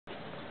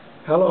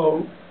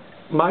Hello,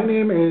 my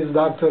name is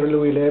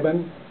Dr.Louay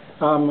Labban.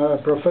 I'm a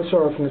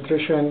professor of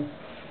nutrition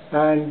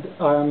and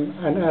I'm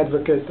an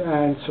advocate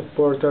and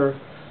supporter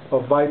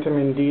of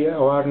vitamin D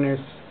awareness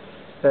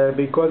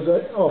because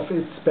of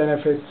its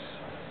benefits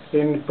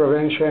in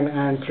prevention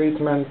and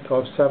treatment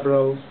of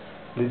several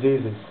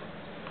diseases.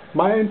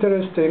 My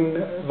interest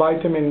in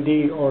vitamin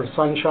D or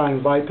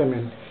sunshine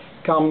vitamin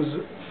comes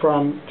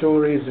from two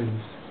reasons.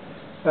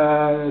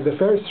 The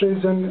first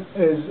reason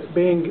is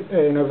being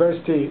a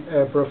university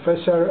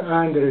professor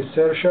and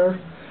researcher,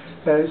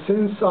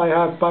 since I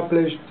have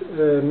published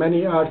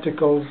many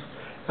articles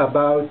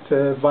about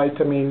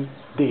vitamin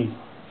D.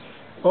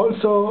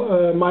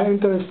 Also, my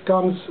interest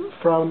comes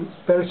from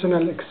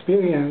personal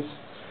experience,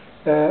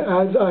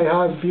 as I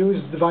have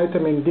used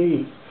vitamin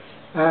D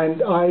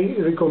and I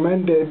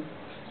recommended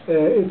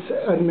its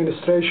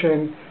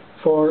administration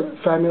for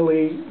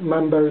family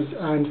members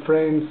and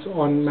friends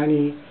on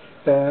many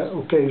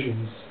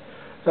occasions.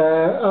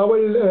 I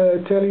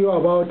will tell you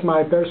about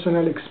my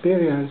personal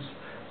experience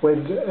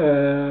with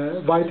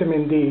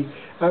vitamin D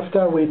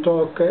after we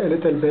talk a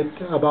little bit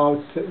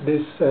about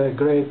this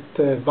great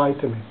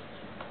vitamin.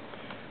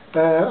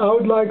 I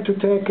would like to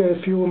take a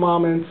few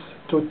moments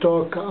to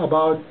talk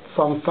about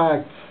some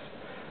facts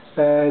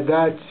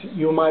that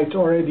you might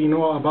already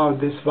know about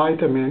this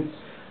vitamin,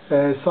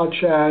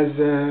 such as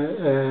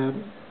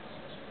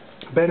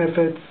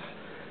benefits,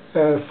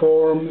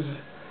 forms,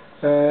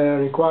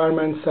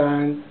 requirements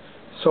and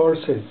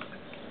sources.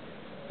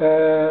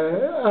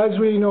 As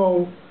we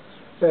know,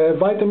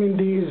 vitamin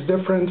D is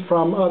different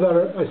from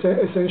other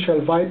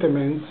essential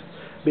vitamins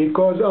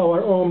because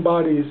our own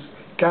bodies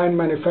can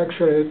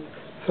manufacture it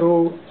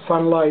through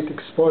sunlight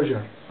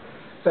exposure.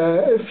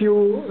 If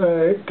you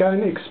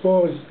can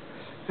expose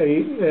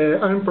an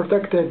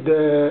unprotected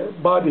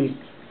body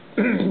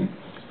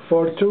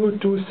for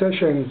two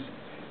sessions,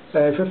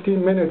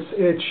 15 minutes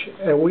each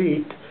a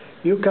week,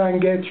 you can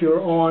get your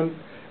own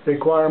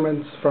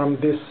requirements from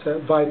this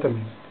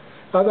vitamin.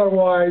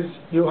 Otherwise,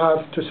 you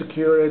have to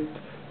secure it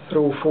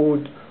through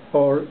food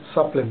or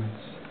supplements.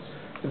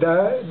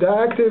 The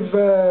active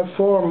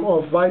form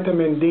of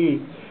vitamin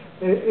D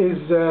is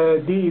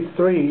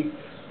D3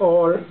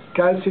 or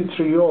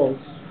calcitriol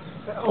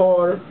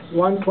or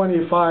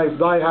 125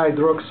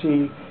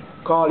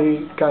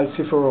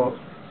 dihydroxycholecalciferol.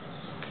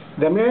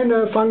 The main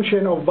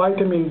function of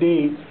vitamin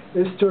D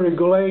is to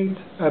regulate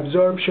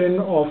absorption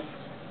of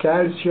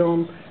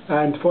calcium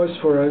and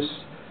phosphorus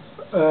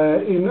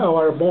in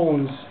our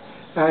bones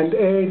and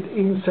aid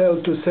in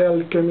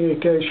cell-to-cell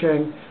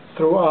communication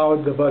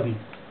throughout the body.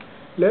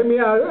 Let me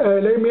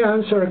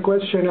answer a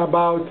question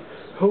about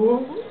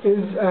who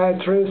is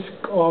at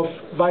risk of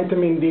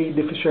vitamin D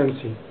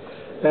deficiency.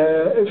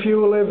 If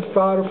you live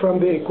far from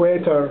the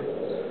equator,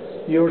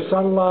 your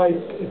sunlight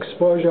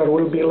exposure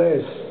will be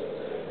less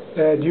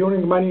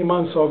during many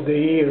months of the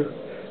year,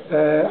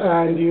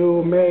 and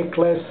you make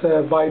less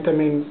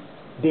vitamin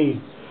D.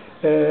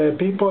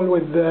 People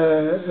with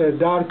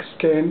dark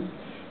skin,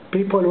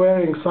 people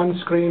wearing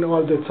sunscreen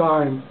all the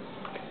time,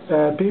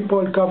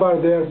 people cover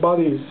their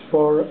bodies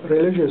for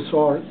religious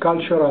or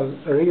cultural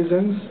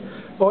reasons,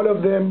 all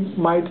of them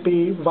might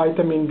be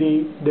vitamin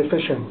D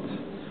deficient.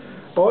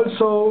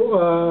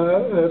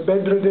 Also,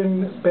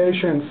 bedridden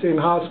patients in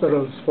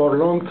hospitals for a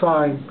long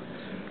time,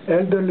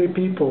 elderly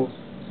people,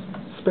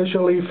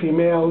 especially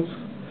females.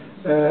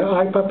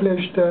 I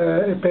published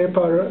a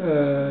paper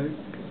a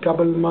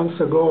couple months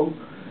ago,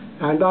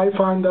 and I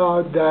found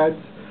out that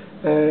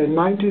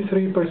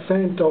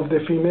 93% of the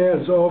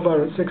females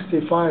over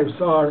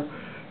 65s are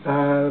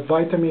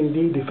vitamin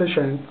D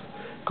deficient,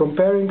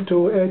 comparing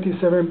to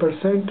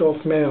 87%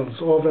 of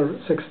males over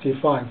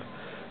 65.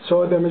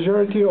 So the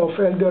majority of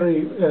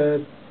elderly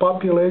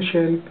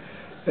population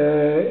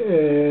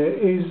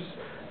is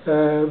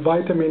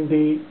vitamin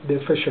D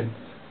deficient.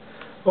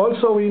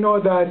 Also, we know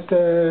that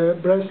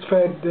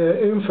breastfed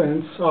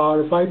infants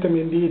are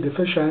vitamin D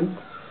deficient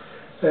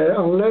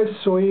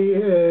unless we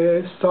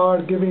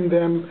start giving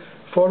them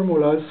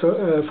formulas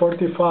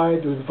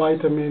fortified with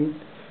vitamin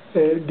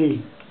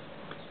D.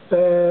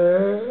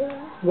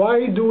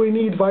 Why do we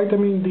need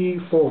vitamin D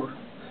for?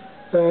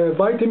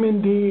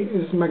 Vitamin D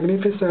is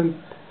magnificent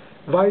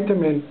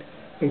vitamin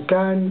and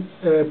can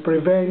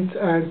prevent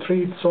and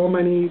treat so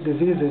many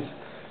diseases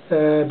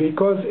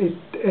because it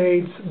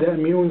aids the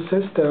immune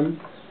system,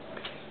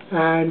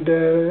 and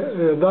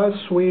thus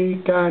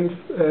we can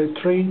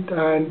treat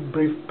and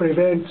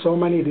prevent so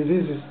many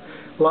diseases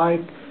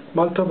like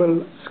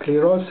multiple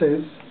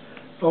sclerosis.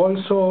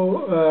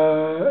 Also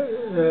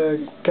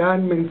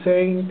can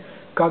maintain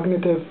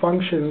cognitive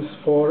functions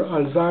for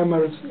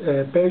Alzheimer's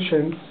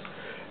patients,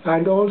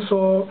 and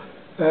also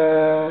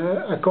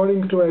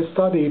according to a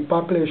study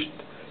published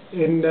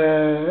in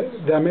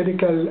the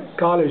Medical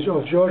College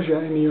of Georgia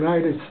in the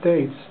United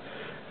States,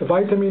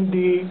 vitamin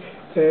D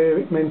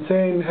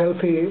maintain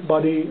healthy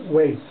body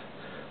weight.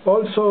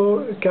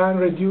 Also can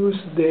reduce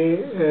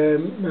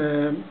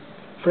the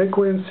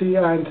frequency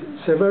and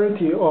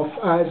severity of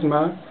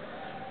asthma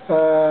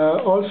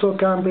Also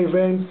can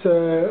prevent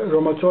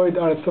rheumatoid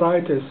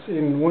arthritis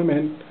in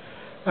women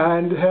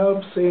and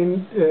helps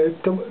in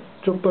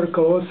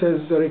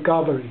tuberculosis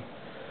recovery.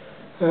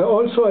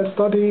 Also, a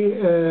study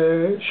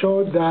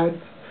showed that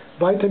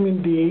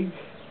vitamin D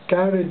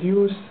can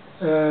reduce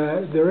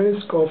the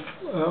risk of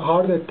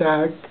heart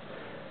attack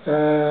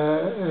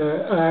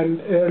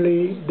and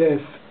early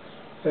death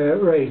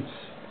rates.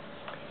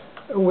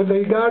 With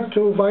regard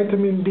to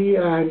vitamin D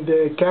and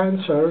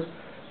cancer,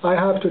 I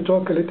have to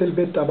talk a little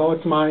bit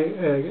about my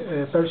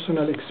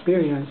personal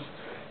experience,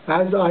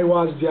 as I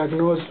was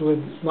diagnosed with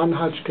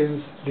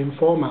non-Hodgkin's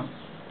lymphoma.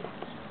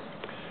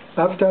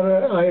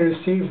 After I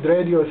received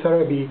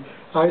radiotherapy,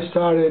 I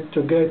started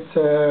to get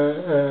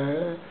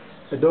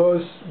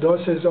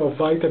doses of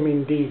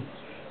vitamin D.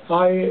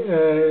 I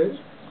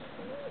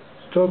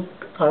took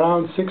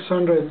around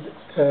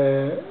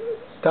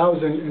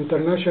 600,000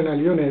 international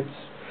units,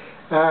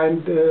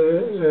 and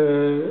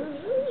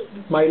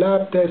my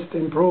lab test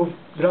improved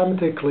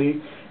dramatically,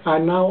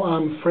 and now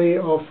I'm free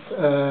of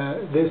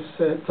this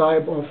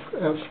type of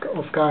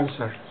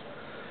cancer.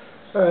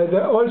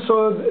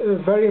 Also, a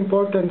very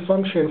important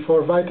function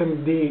for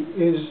vitamin D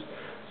is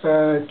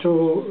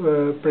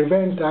to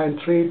prevent and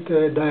treat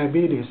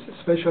diabetes,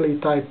 especially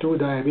type 2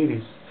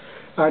 diabetes.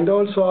 And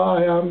also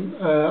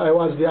I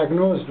was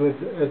diagnosed with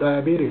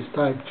diabetes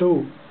type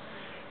 2.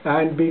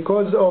 And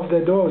because of the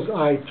dose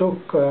I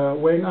took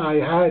when I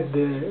had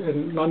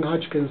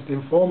non-Hodgkin's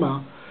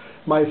lymphoma,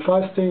 my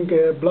fasting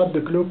blood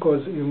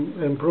glucose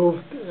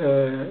improved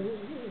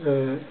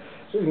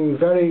in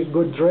very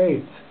good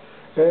rate.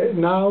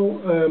 Now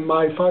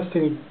my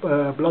fasting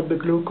blood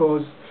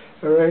glucose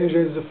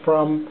ranges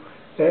from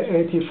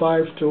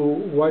 85 to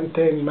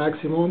 110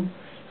 maximum,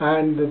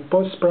 and the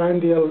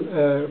postprandial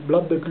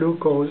blood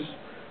glucose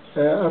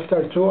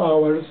after 2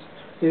 hours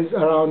is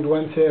around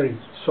 130.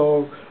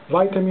 So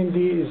vitamin D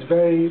is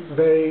very,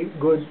 very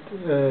good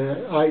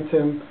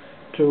item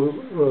to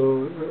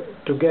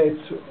get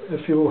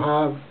if you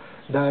have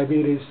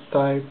diabetes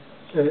type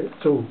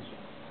 2.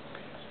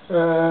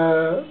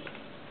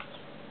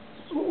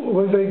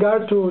 With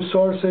regard to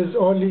sources,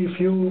 only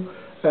few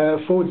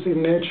foods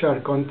in nature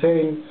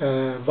contain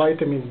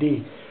vitamin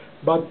D,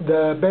 but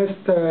the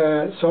best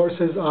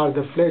sources are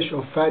the flesh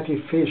of fatty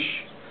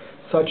fish,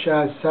 such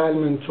as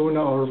salmon,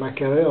 tuna, or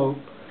mackerel.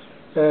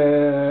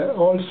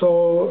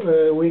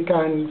 Also, we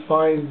can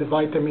find the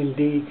vitamin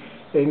D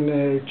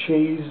in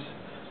cheese,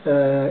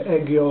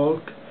 egg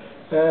yolk.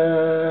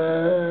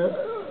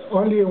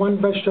 Only one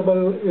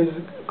vegetable is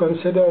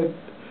considered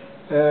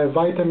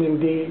vitamin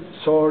D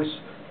source,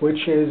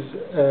 which is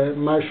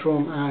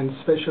mushroom, and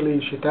especially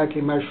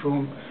shiitake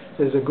mushroom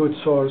is a good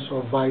source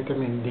of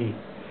vitamin D.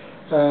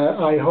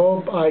 I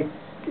hope I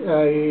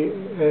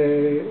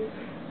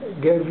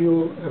gave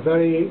you a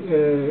very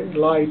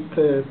light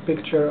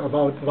picture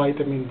about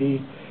vitamin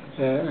D,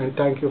 and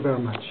thank you very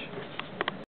much.